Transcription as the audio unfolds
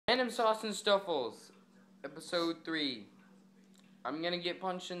Randomsauce and Stuffles, episode 3. I'm gonna get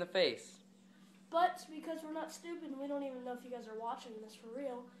punched in the face. But because we're not stupid and we don't even know if you guys are watching this for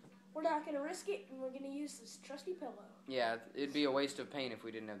real, we're not gonna risk it and we're gonna use this trusty pillow. Yeah, it'd be a waste of pain if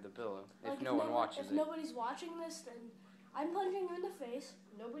we didn't have the pillow. If no one watches it. If nobody's watching this, then I'm punching you in the face.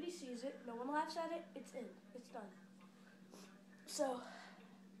 Nobody sees it. No one laughs at it. It's in. It's done. So,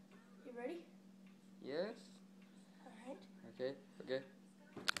 you ready? Yes. All Okay. right.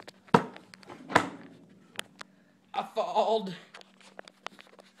 I falled.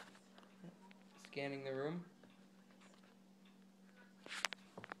 Scanning the room.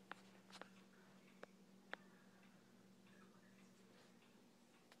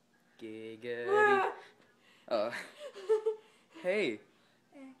 Giggity. Hey.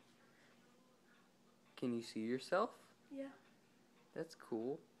 Can you see yourself? Yeah. That's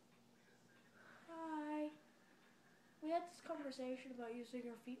cool. Hi. We had this conversation about using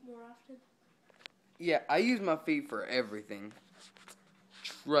our feet more often. Yeah, I use my feet for everything.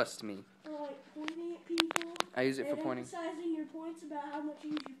 Trust me. Or like pointing at people. I use it for pointing. Emphasizing your points about how much you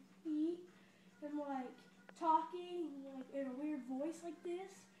use your feet. And like talking like in a weird voice like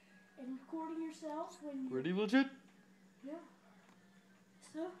this. And recording yourself when you... Ready, legit? Yeah.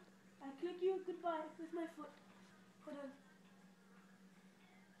 So, I click you goodbye with my foot. Hold on.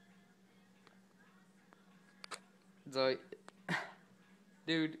 So,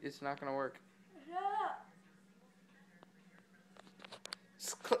 dude, it's not gonna work. Shut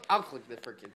up. I'll click the freaking